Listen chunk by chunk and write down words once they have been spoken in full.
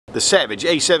The Savage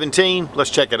A17, let's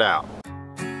check it out.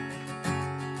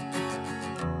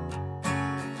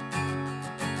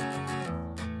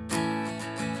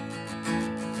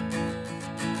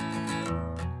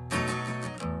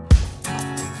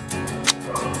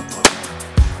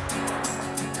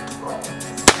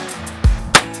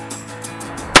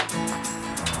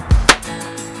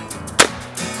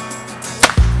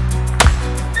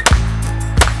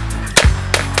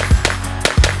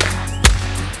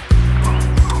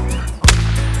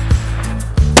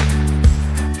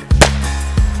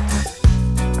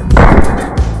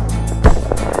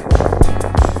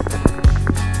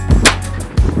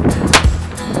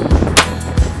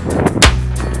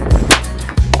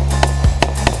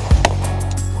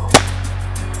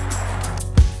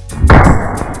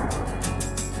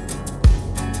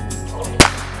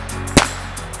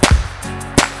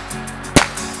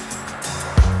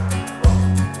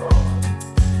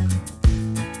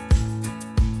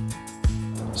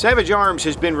 Savage Arms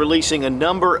has been releasing a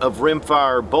number of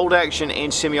rimfire bolt action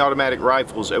and semi-automatic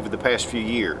rifles over the past few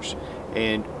years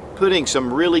and putting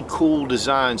some really cool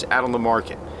designs out on the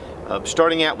market.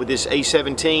 Starting out with this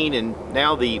A17 and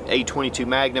now the A22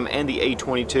 Magnum and the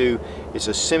A22. It's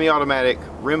a semi-automatic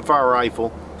rimfire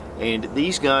rifle, and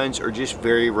these guns are just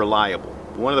very reliable.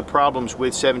 One of the problems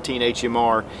with 17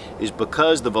 HMR is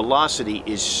because the velocity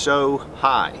is so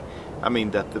high. I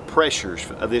mean, the pressures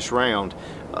of this round,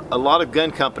 a lot of gun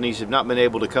companies have not been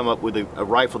able to come up with a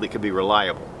rifle that could be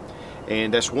reliable.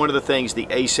 And that's one of the things the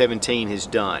A17 has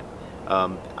done.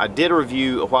 I did a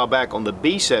review a while back on the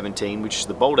B17, which is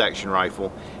the bolt action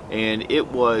rifle, and it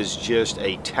was just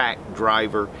a tack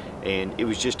driver, and it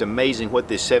was just amazing what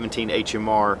this 17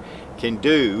 HMR can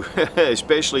do,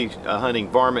 especially hunting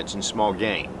varmints and small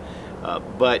game.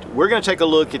 But we're going to take a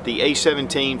look at the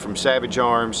A17 from Savage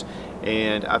Arms,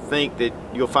 and I think that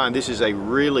you'll find this is a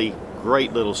really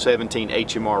great little 17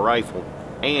 HMR rifle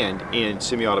and in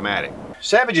semi-automatic.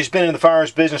 Savage has been in the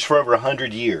firearms business for over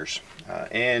 100 years,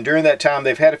 and during that time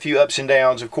they've had a few ups and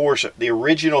downs. Of course, the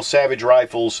original Savage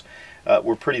rifles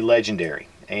were pretty legendary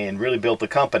and really built the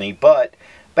company, but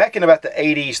back in about the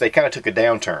 80s they kind of took a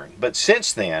downturn. But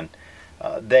since then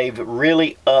they've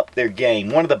really upped their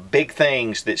game. One of the big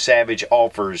things that Savage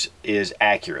offers is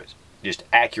just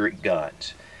accurate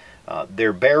guns.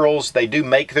 Their barrels, they do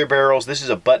make their barrels. This is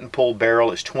a button pulled barrel.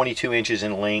 It's 22 inches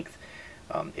in length.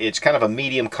 It's kind of a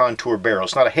medium contour barrel.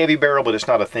 It's not a heavy barrel, but it's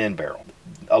not a thin barrel.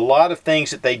 A lot of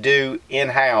things that they do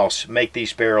in-house make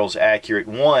these barrels accurate.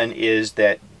 One is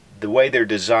that the way they're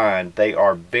designed, they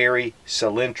are very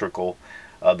cylindrical.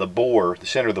 The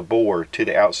center of the bore to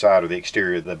the outside or the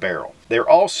exterior of the barrel. They're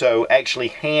also actually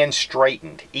hand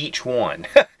straightened, each one,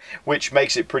 which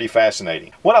makes it pretty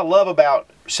fascinating. What I love about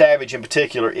Savage in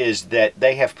particular is that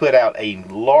they have put out a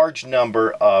large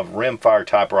number of rimfire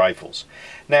type rifles.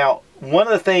 Now, one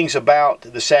of the things about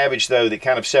the Savage though that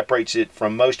kind of separates it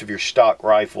from most of your stock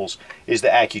rifles is the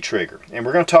AccuTrigger. And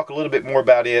we're going to talk a little bit more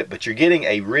about it, but you're getting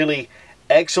a really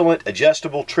excellent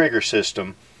adjustable trigger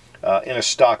system in a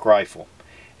stock rifle.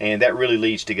 And that really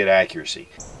leads to good accuracy.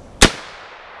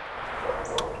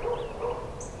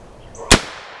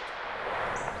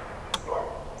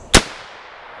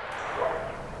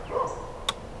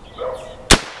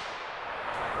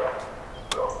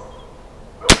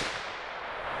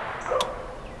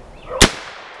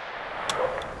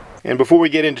 And before we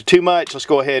get into too much, let's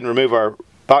go ahead and remove our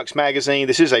box magazine.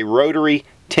 This is a rotary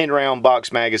 10-round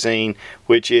box magazine,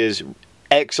 which is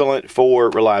excellent for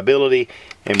reliability.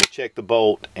 And we'll check the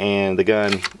bolt and the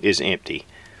gun is empty.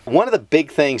 One of the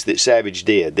big things that Savage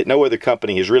did that no other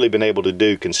company has really been able to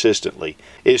do consistently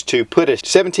is to put a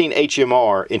 17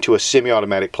 HMR into a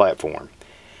semi-automatic platform.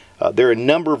 There are a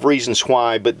number of reasons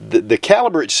why, but the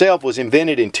caliber itself was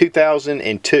invented in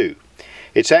 2002.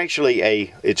 It's actually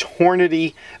it's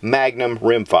Hornady Magnum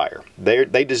rimfire.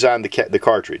 They designed the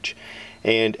cartridge.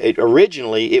 And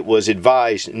originally it was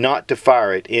advised not to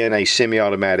fire it in a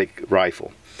semi-automatic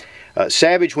rifle.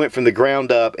 Savage went from the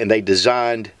ground up and they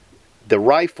designed the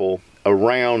rifle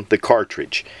around the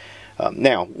cartridge.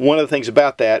 Now, one of the things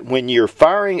about that, when you're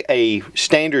firing a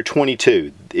standard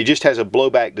 22, it just has a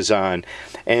blowback design,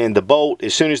 and the bolt,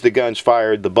 as soon as the gun's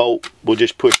fired, the bolt will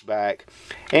just push back,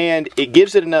 and it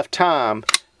gives it enough time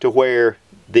to where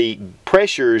the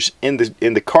pressures in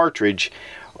the cartridge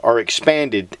are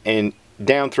expanded and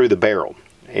down through the barrel.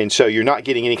 And so you're not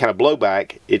getting any kind of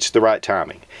blowback. It's the right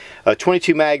timing.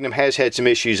 22 Magnum has had some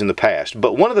issues in the past,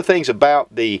 but one of the things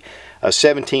about the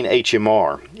 17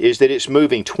 HMR is that it's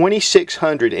moving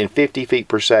 2,650 feet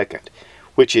per second,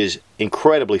 which is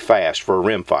incredibly fast for a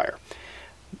rimfire.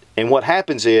 And what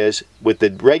happens is, with the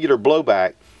regular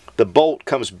blowback, the bolt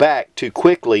comes back too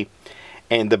quickly,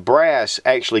 and the brass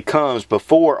actually comes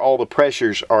before all the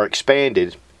pressures are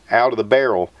expanded out of the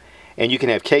barrel, and you can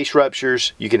have case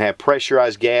ruptures, you can have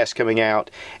pressurized gas coming out,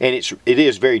 and it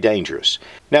is very dangerous.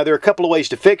 Now there are a couple of ways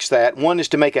to fix that. One is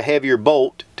to make a heavier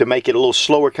bolt to make it a little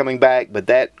slower coming back, but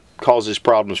that causes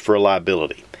problems for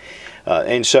reliability.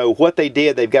 And so what they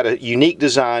did, they've got a unique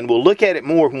design. We'll look at it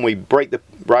more when we break the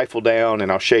rifle down,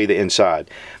 and I'll show you the inside.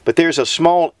 But there's a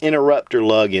small interrupter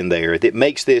lug in there that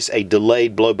makes this a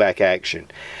delayed blowback action.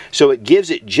 So it gives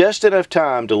it just enough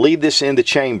time to leave this in the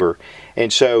chamber,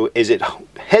 and so as it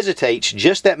hesitates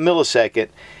just that millisecond,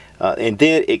 and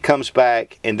then it comes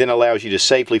back and then allows you to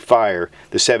safely fire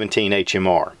the 17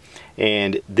 HMR.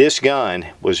 And this gun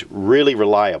was really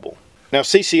reliable. Now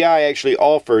CCI actually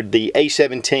offered the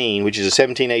A17, which is a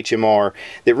 17 HMR,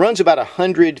 that runs about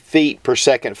 100 feet per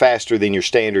second faster than your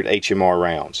standard HMR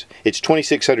rounds. It's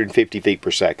 2,650 feet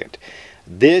per second.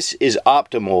 This is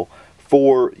optimal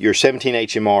for your 17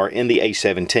 HMR in the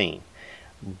A17.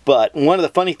 But one of the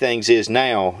funny things is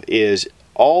now is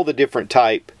all the different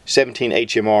type 17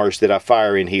 HMRs that I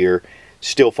fire in here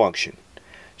still function.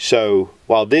 So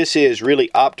while this is really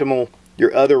optimal,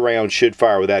 your other rounds should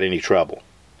fire without any trouble.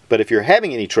 But if you're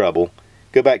having any trouble,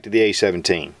 go back to the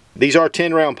A17. These are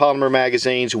 10-round polymer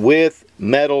magazines with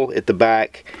metal at the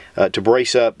back to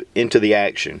brace up into the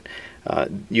action.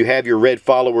 You have your red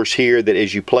followers here that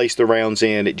as you place the rounds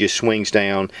in, it just swings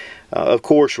down. Of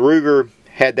course, Ruger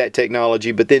had that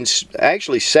technology, but then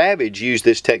actually Savage used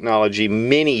this technology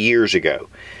many years ago.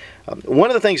 One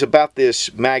of the things about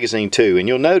this magazine too, and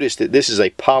you'll notice that this is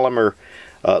a polymer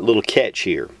little catch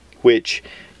here, which,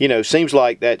 you know, seems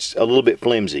like that's a little bit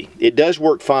flimsy. It does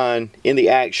work fine in the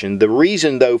action. The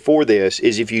reason though for this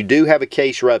is if you do have a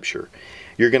case rupture,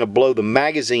 you're going to blow the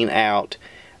magazine out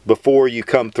before you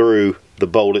come through the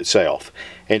bolt itself.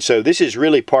 And so this is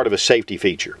really part of a safety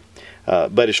feature.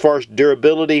 But as far as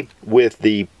durability, with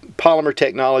the polymer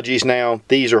technologies now,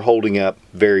 these are holding up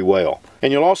very well.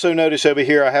 And you'll also notice over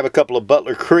here I have a couple of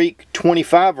Butler Creek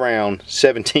 25-round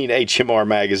 17 HMR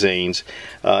magazines,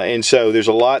 and so there's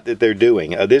a lot that they're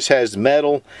doing. This has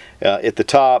metal at the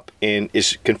top and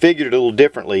is configured a little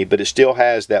differently, but it still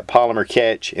has that polymer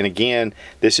catch, and again,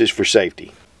 this is for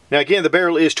safety. Now again, the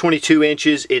barrel is 22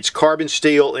 inches, it's carbon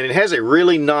steel, and it has a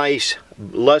really nice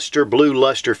luster, blue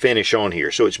luster finish on here.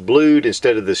 So it's blued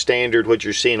instead of the standard, what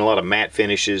you're seeing, a lot of matte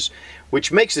finishes, which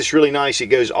makes this really nice. It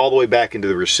goes all the way back into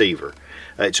the receiver.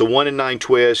 It's a 1 in 9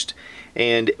 twist,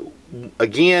 and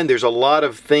again, there's a lot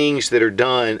of things that are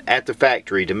done at the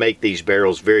factory to make these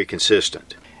barrels very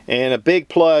consistent. And a big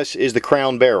plus is the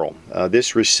crown barrel.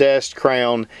 This recessed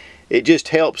crown, it just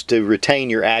helps to retain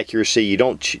your accuracy. You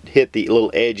don't hit the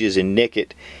little edges and nick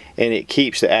it, and it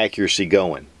keeps the accuracy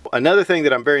going. Another thing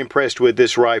that I'm very impressed with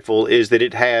this rifle is that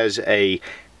it has a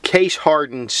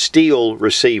case-hardened steel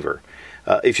receiver.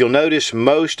 If you'll notice,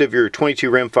 most of your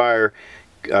 22 rimfire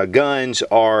guns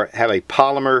have a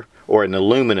polymer or an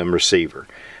aluminum receiver.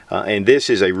 And this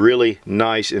is a really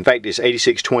nice, in fact it's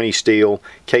 8620 steel,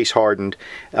 case hardened.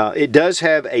 It does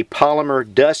have a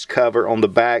polymer dust cover on the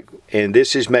back, and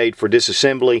this is made for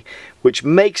disassembly, which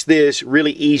makes this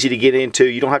really easy to get into.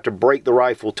 You don't have to break the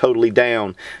rifle totally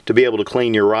down to be able to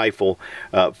clean your rifle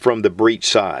from the breech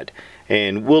side.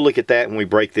 And we'll look at that when we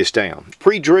break this down.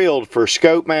 Pre-drilled for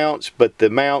scope mounts, but the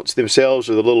mounts themselves,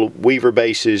 or the little weaver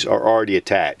bases, are already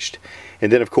attached. And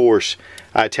then of course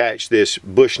I attached this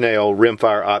Bushnell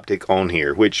rimfire optic on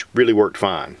here, which really worked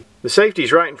fine. The safety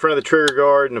is right in front of the trigger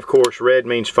guard, and of course red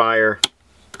means fire.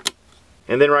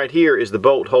 And then right here is the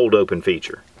bolt hold open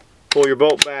feature. Pull your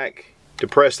bolt back,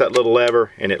 depress that little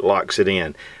lever, and it locks it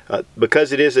in.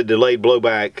 Because it is a delayed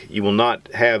blowback, you will not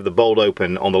have the bolt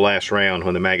open on the last round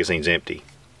when the magazine's empty.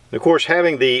 And of course,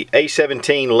 having the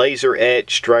A17 laser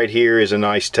etched right here is a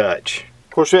nice touch.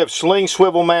 Of course, we have sling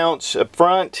swivel mounts up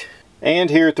front and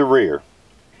here at the rear.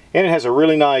 And it has a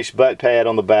really nice butt pad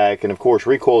on the back, and of course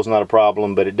recoil is not a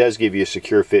problem, but it does give you a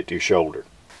secure fit to your shoulder.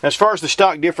 As far as the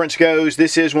stock difference goes,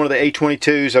 this is one of the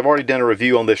A22s. I've already done a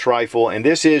review on this rifle, and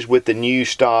this is with the new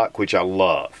stock, which I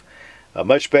love.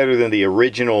 Much better than the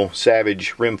original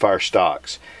Savage rimfire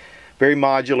stocks. Very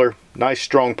modular, nice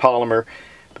strong polymer.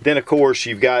 But then of course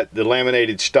you've got the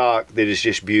laminated stock that is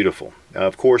just beautiful.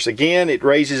 Of course, again, it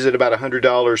raises at about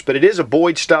 $100, but it is a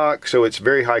Boyd stock, so it's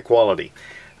very high quality.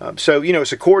 So, you know,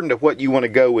 it's according to what you want to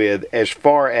go with as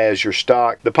far as your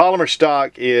stock. The polymer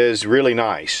stock is really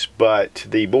nice, but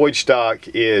the Boyd stock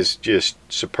is just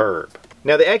superb.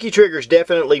 Now, the AccuTrigger is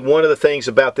definitely one of the things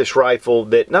about this rifle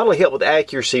that not only help with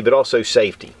accuracy, but also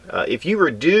safety. If you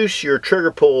reduce your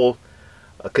trigger pull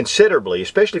considerably,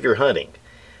 especially if you're hunting,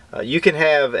 you can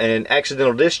have an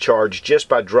accidental discharge just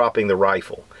by dropping the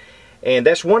rifle. And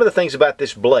that's one of the things about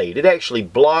this blade. It actually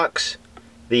blocks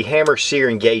the hammer sear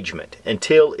engagement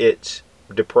until it's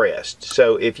depressed.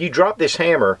 So if you drop this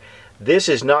hammer, this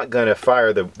is not going to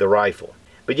fire the rifle.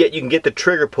 But yet you can get the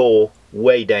trigger pull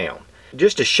way down.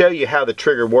 Just to show you how the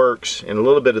trigger works and a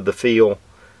little bit of the feel,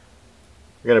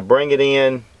 we're going to bring it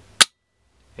in,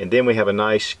 and then we have a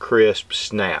nice crisp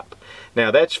snap.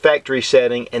 Now that's factory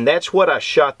setting, and that's what I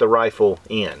shot the rifle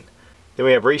in. Then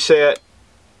we have reset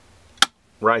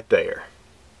right there.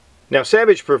 Now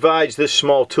Savage provides this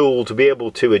small tool to be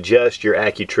able to adjust your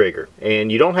AccuTrigger,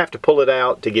 and you don't have to pull it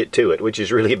out to get to it, which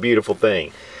is really a beautiful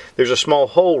thing. There's a small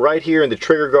hole right here in the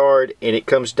trigger guard, and it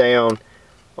comes down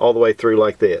all the way through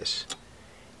like this.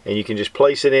 And you can just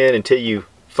place it in until you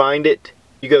find it.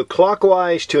 You go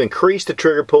clockwise to increase the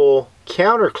trigger pull,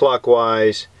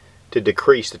 counterclockwise to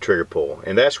decrease the trigger pull.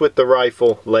 And that's with the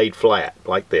rifle laid flat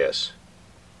like this.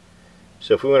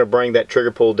 So if we want to bring that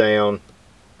trigger pull down,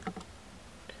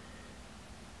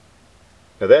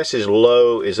 now that's as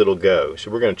low as it'll go. So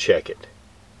we're going to check it.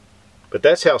 But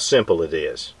that's how simple it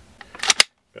is.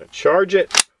 I'm going to charge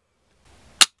it.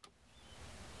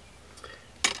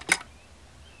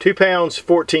 2 pounds,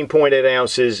 14.8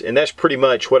 ounces, and that's pretty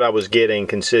much what I was getting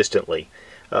consistently.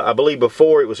 I believe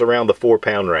before it was around the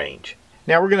 4-pound range.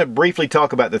 Now we're going to briefly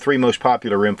talk about the 3 most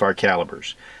popular rimfire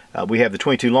calibers. We have the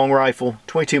 22 long rifle,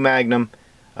 22 Magnum,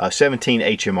 17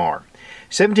 HMR.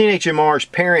 17 HMR's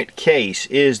parent case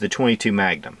is the 22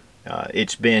 Magnum.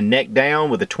 It's been neck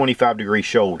down with a 25-degree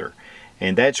shoulder,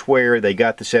 and that's where they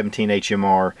got the 17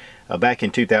 HMR back in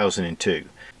 2002.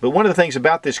 But one of the things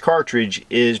about this cartridge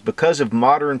is because of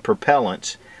modern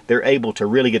propellants, they're able to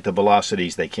really get the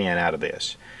velocities they can out of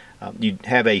this. You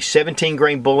have a 17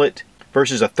 grain bullet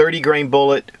versus a 30 grain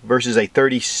bullet versus a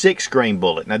 36 grain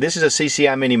bullet. Now this is a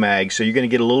CCI mini mag, so you're going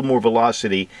to get a little more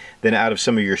velocity than out of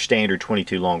some of your standard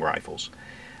 22 long rifles.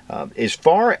 As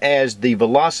far as the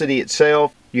velocity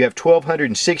itself, you have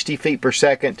 1260 feet per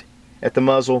second at the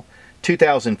muzzle,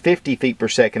 2050 feet per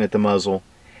second at the muzzle,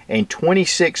 and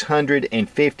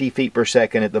 2650 feet per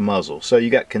second at the muzzle. So you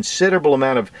got considerable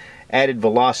amount of added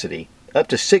velocity, up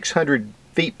to 600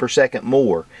 feet per second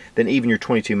more than even your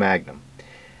 22 Magnum.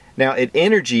 Now at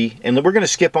energy, and we're going to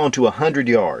skip on to 100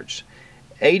 yards,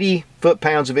 80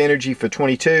 foot-pounds of energy for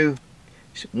 22,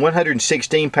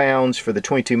 116 pounds for the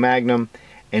 22 Magnum,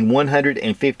 and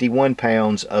 151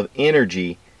 pounds of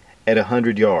energy at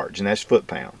 100 yards, and that's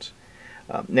foot-pounds.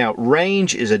 Now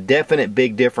range is a definite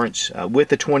big difference. With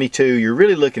the 22 you're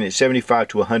really looking at 75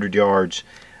 to 100 yards.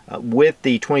 With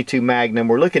the 22 Magnum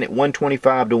we're looking at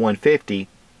 125 to 150.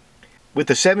 With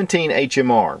the 17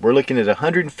 HMR we're looking at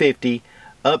 150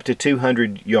 up to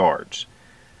 200 yards.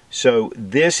 So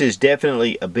this is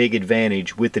definitely a big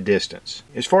advantage with the distance.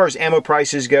 As far as ammo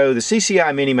prices go, the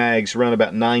CCI mini mags run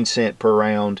about 9 cents per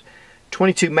round.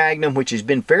 22 Magnum, which has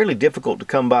been fairly difficult to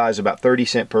come by, is about 30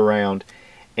 cents per round.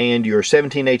 And your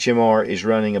 17 HMR is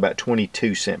running about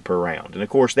 22 cents per round. And of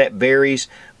course that varies,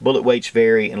 bullet weights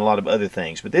vary, and a lot of other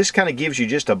things. But this kind of gives you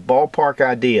just a ballpark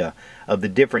idea of the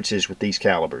differences with these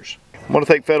calibers. I want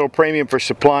to thank Federal Premium for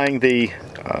supplying the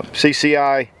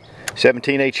CCI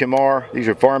 17 HMR. These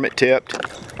are varmint tipped.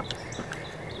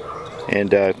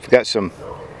 And we've got some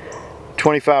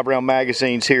 25 round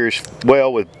magazines here as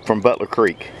well from Butler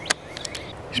Creek.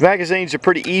 These magazines are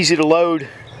pretty easy to load.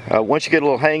 Once you get a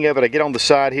little hang of it, I get on the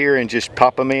side here and just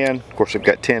pop them in. Of course, I've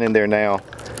got 10 in there now,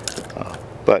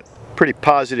 but pretty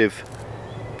positive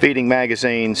feeding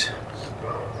magazines.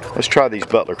 Let's try these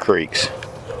Butler Creeks.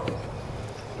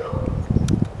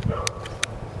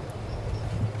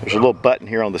 There's a little button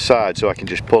here on the side so I can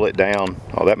just pull it down.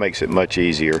 Oh, that makes it much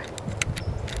easier.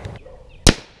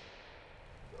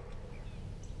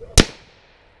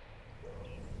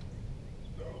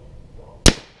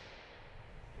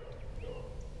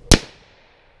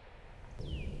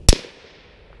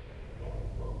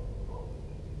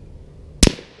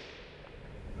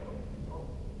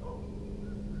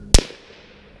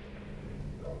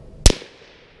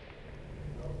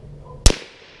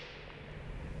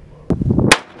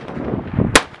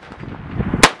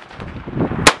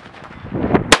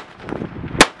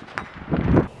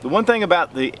 The one thing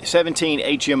about the 17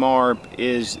 HMR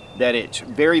is that it's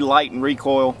very light in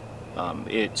recoil.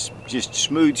 It's just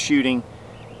smooth shooting,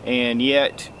 and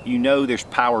yet you know there's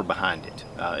power behind it.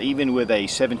 Even with a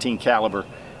 17 caliber,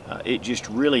 it just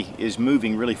really is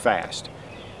moving really fast.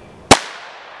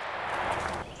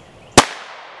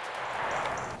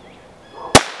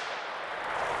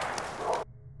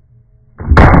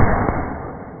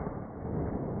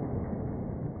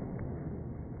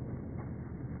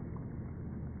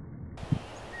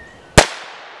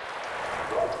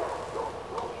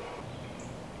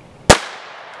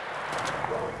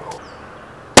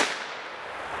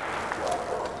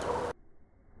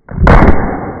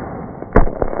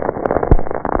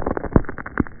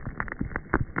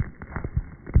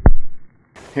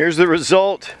 here's the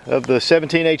result of the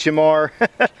 17 HMR.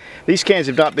 These cans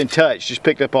have not been touched, just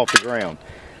picked up off the ground.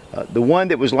 The one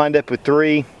that was lined up with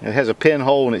 3, it has a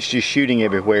pinhole and it's just shooting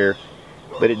everywhere.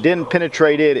 But it didn't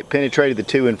penetrate it penetrated the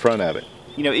 2 in front of it.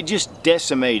 You know, it just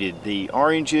decimated the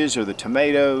oranges or the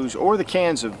tomatoes or the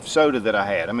cans of soda that I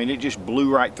had. I mean, it just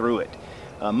blew right through it.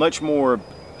 Much more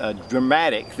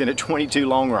dramatic than a 22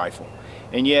 long rifle.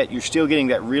 And yet you're still getting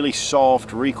that really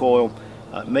soft recoil.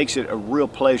 Makes it a real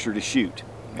pleasure to shoot.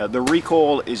 The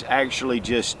recoil is actually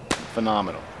just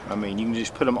phenomenal. I mean, you can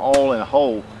just put them all in a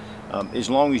hole as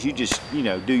long as you just, you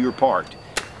know, do your part.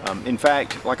 In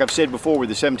fact, like I've said before with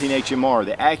the 17 HMR,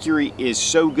 the accuracy is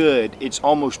so good it's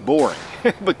almost boring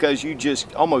because you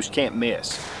just almost can't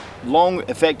miss. Long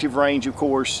effective range, of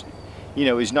course, you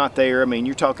know, is not there. I mean,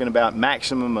 you're talking about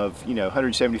maximum of, you know,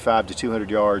 175 to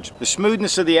 200 yards. The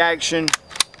smoothness of the action,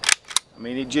 I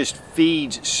mean, it just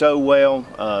feeds so well.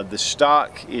 The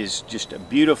stock is just a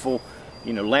beautiful,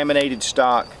 you know, laminated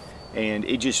stock, and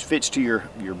it just fits to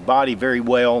your body very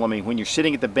well. I mean, when you're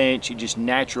sitting at the bench, you just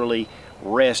naturally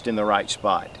rest in the right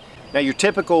spot. Now, your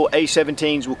typical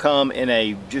A17s will come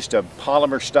in just a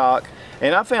polymer stock,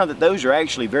 and I found that those are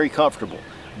actually very comfortable.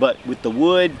 But with the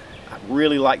wood, I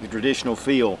really like the traditional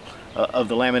feel of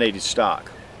the laminated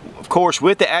stock. Of course,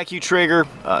 with the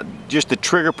AccuTrigger, just the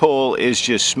trigger pull is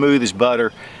just smooth as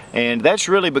butter, and that's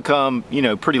really become, you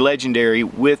know, pretty legendary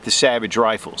with the Savage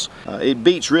rifles. It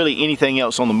beats really anything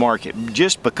else on the market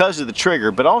just because of the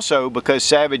trigger, but also because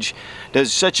Savage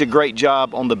does such a great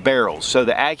job on the barrels, so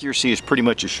the accuracy is pretty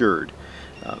much assured.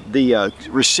 The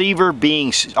receiver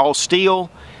being all steel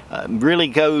really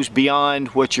goes beyond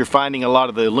what you're finding a lot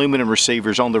of the aluminum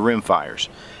receivers on the Rimfires.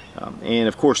 And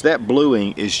of course, that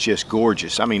bluing is just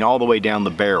gorgeous. I mean, all the way down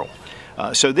the barrel.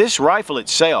 So this rifle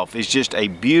itself is just a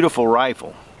beautiful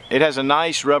rifle. It has a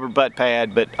nice rubber butt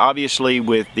pad, but obviously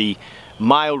with the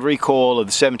mild recoil of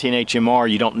the 17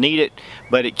 HMR, you don't need it,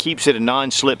 but it keeps it a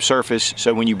non-slip surface,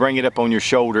 so when you bring it up on your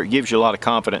shoulder, it gives you a lot of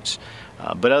confidence.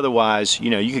 But otherwise, you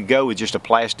know, you could go with just a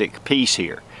plastic piece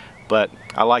here, but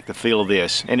I like the feel of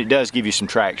this, and it does give you some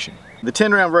traction. The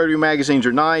 10-round rotary magazines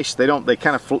are nice. They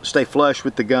kind of stay flush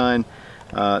with the gun.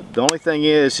 The only thing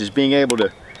is being able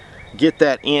to get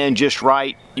that in just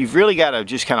right. You've really got to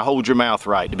just kind of hold your mouth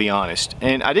right, to be honest.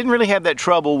 And I didn't really have that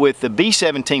trouble with the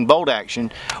B17 bolt action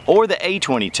or the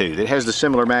A22 that has the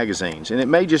similar magazines. And it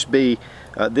may just be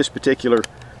this particular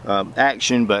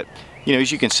action, but you know,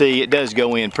 as you can see, it does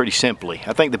go in pretty simply.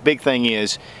 I think the big thing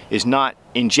is not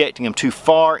injecting them too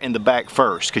far in the back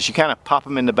first, because you kind of pop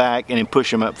them in the back and then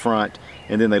push them up front,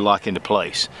 and then they lock into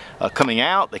place. Coming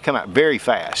out, they come out very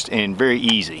fast and very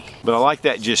easy. But I like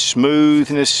that just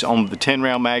smoothness on the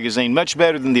 10-round magazine, much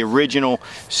better than the original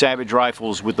Savage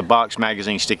rifles with the box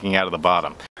magazine sticking out of the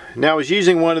bottom. Now, I was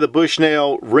using one of the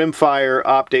Bushnell Rimfire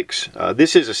optics.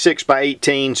 This is a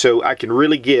 6x18, so I can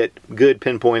really get good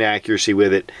pinpoint accuracy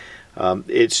with it.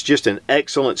 It's just an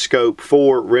excellent scope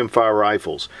for rimfire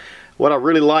rifles. What I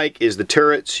really like is the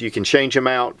turrets. You can change them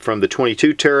out from the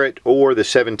 22 turret or the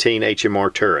 17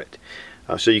 HMR turret.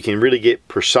 So you can really get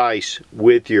precise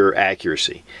with your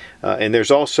accuracy. And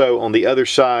there's also on the other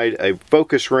side a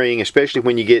focus ring, especially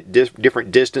when you get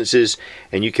different distances,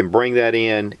 and you can bring that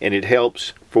in, and it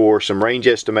helps for some range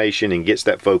estimation and gets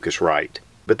that focus right.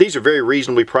 But these are very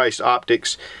reasonably priced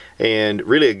optics and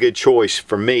really a good choice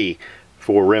for me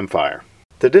for rimfire.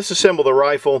 To disassemble the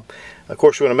rifle, of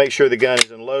course, we want to make sure the gun is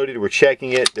unloaded. We're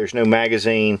checking it. There's no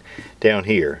magazine down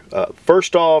here.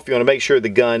 First off, you want to make sure the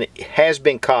gun has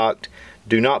been cocked.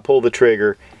 Do not pull the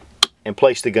trigger, and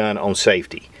place the gun on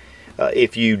safety.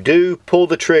 If you do pull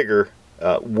the trigger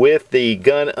with the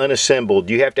gun unassembled,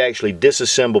 you have to actually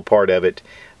disassemble part of it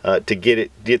to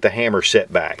get the hammer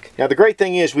set back. Now, the great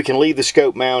thing is we can leave the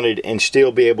scope mounted and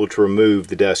still be able to remove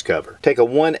the dust cover. Take a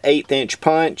 1/8 inch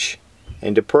punch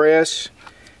and depress,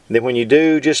 and then when you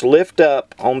do, just lift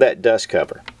up on that dust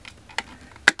cover.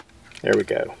 There we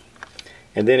go.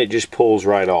 And then it just pulls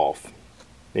right off.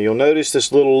 Now you'll notice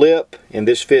this little lip, and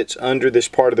this fits under this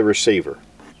part of the receiver.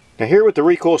 Now here with the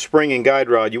recoil spring and guide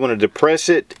rod, you want to depress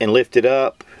it and lift it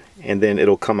up, and then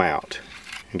it'll come out.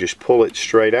 And just pull it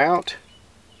straight out,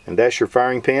 and that's your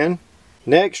firing pin.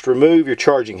 Next, remove your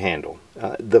charging handle.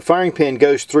 The firing pin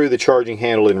goes through the charging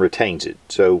handle and retains it.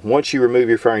 So once you remove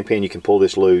your firing pin, you can pull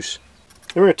this loose.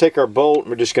 Then we're going to take our bolt and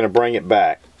we're just going to bring it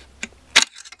back.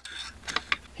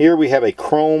 Here we have a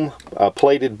chrome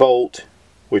plated bolt,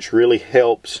 which really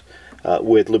helps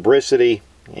with lubricity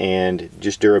and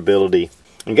just durability.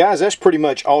 And guys, that's pretty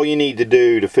much all you need to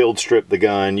do to field strip the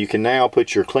gun. You can now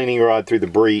put your cleaning rod through the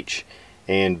breech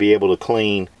and be able to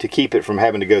clean to keep it from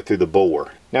having to go through the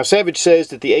bore. Now Savage says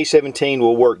that the A17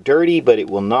 will work dirty, but it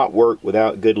will not work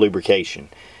without good lubrication.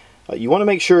 You want to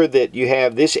make sure that you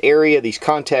have this area, these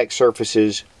contact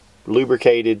surfaces,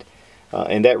 lubricated,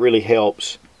 and that really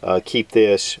helps keep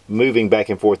this moving back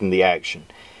and forth in the action.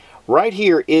 Right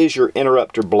here is your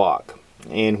interrupter block,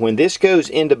 and when this goes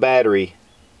into battery,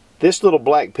 this little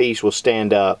black piece will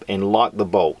stand up and lock the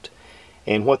bolt.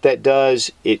 And what that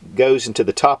does, it goes into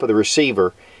the top of the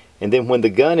receiver, and then when the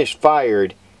gun is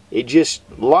fired, it just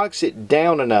locks it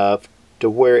down enough to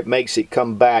where it makes it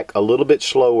come back a little bit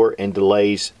slower and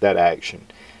delays that action.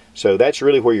 So that's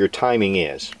really where your timing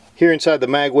is. Here inside the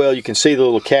mag well, you can see the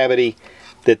little cavity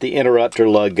that the interrupter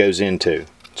lug goes into.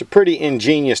 It's a pretty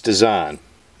ingenious design.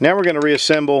 Now we're going to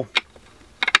reassemble.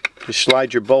 Just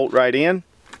slide your bolt right in.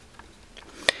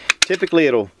 Typically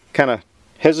it'll kind of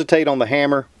hesitate on the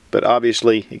hammer, but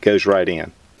obviously it goes right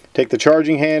in. Take the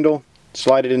charging handle,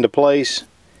 slide it into place.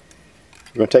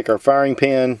 We're going to take our firing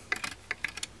pin,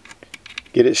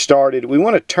 get it started. We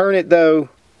want to turn it though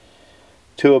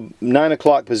to a 9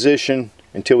 o'clock position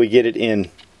until we get it in,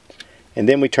 and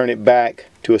then we turn it back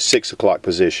to a 6 o'clock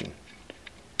position,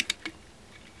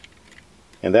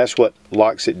 and that's what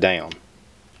locks it down.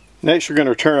 Next we're going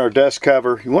to return our dust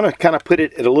cover. You want to kind of put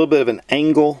it at a little bit of an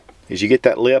angle as you get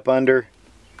that lip under,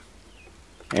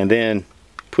 and then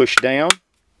push down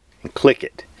and click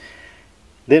it.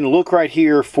 Then look right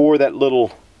here for that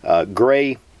little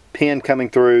gray pin coming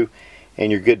through,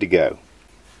 and you're good to go.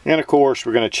 And of course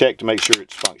we're going to check to make sure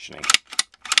it's functioning,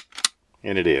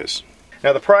 and it is.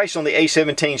 Now the price on the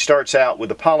A17 starts out with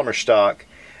the polymer stock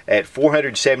at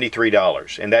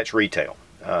 $473, and that's retail.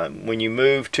 When you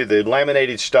move to the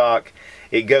laminated stock,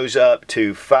 it goes up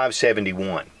to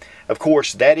 $571. Of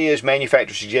course, that is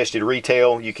manufacturer suggested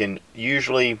retail. You can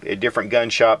usually at different gun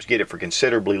shops get it for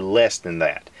considerably less than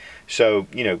that. So,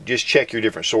 you know, just check your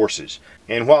different sources.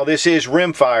 And while this is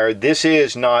rimfire, this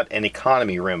is not an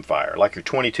economy rimfire like your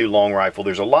 22 long rifle.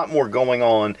 There's a lot more going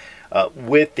on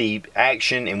with the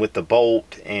action and with the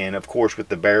bolt, and of course with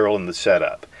the barrel and the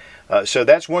setup. So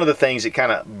that's one of the things that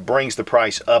kind of brings the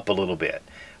price up a little bit.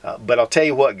 But I'll tell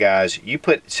you what, guys, you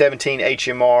put 17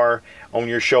 HMR on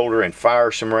your shoulder and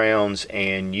fire some rounds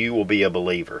and you will be a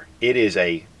believer. It is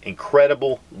a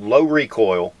incredible low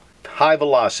recoil, high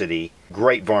velocity,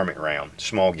 great varmint round,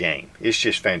 small game. It's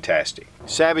just fantastic.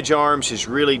 Savage Arms has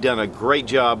really done a great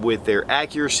job with their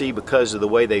accuracy because of the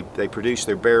way they produce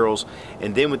their barrels,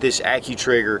 and then with this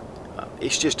AccuTrigger,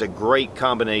 it's just a great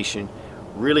combination.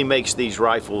 Really makes these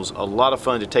rifles a lot of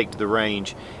fun to take to the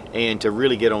range and to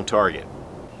really get on target.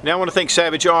 Now I want to thank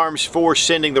Savage Arms for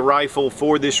sending the rifle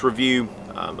for this review.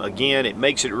 Again, it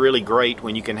makes it really great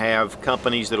when you can have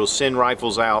companies that will send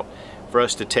rifles out for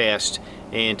us to test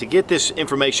and to get this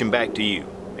information back to you.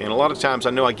 And a lot of times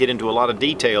I know I get into a lot of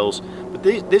details, but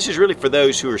this is really for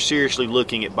those who are seriously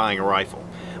looking at buying a rifle.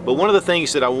 But one of the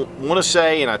things that I want to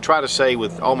say, and I try to say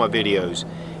with all my videos,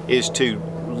 is to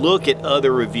look at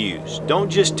other reviews. Don't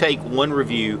just take one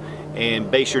review and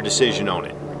base your decision on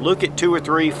it. Look at 2 or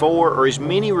 3, 4, or as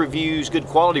many reviews, good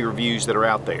quality reviews that are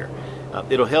out there.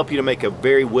 It'll help you to make a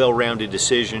very well-rounded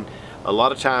decision. A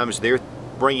lot of times they're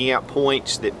bringing out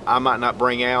points that I might not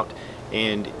bring out,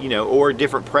 and you know, or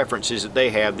different preferences that they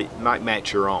have that might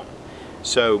match your own.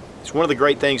 So it's one of the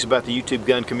great things about the YouTube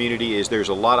gun community is there's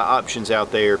a lot of options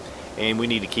out there, and we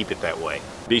need to keep it that way.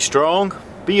 Be strong,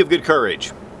 be of good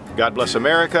courage. God bless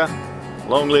America.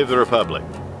 Long live the Republic.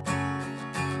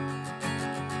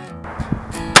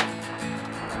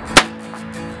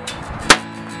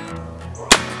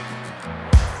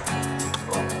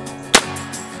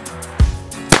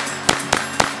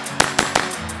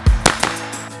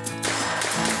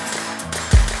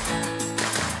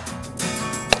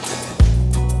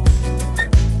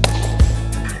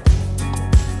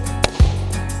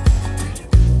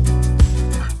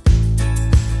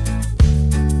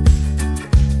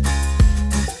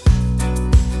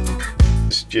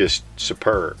 Just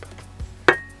superb.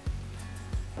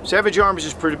 Savage Arms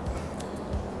is pretty.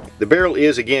 The barrel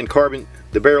is again carbon.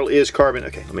 The barrel is carbon.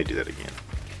 Okay, let me do that again.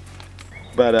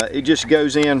 But it just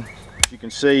goes in. You can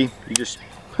see. You just.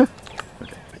 Okay.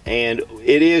 And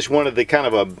it is one of the kind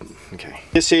of a. Okay.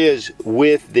 This is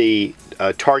with the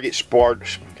target spark.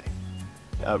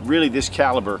 Okay. Really, this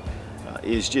caliber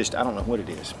is just. I don't know what it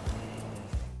is.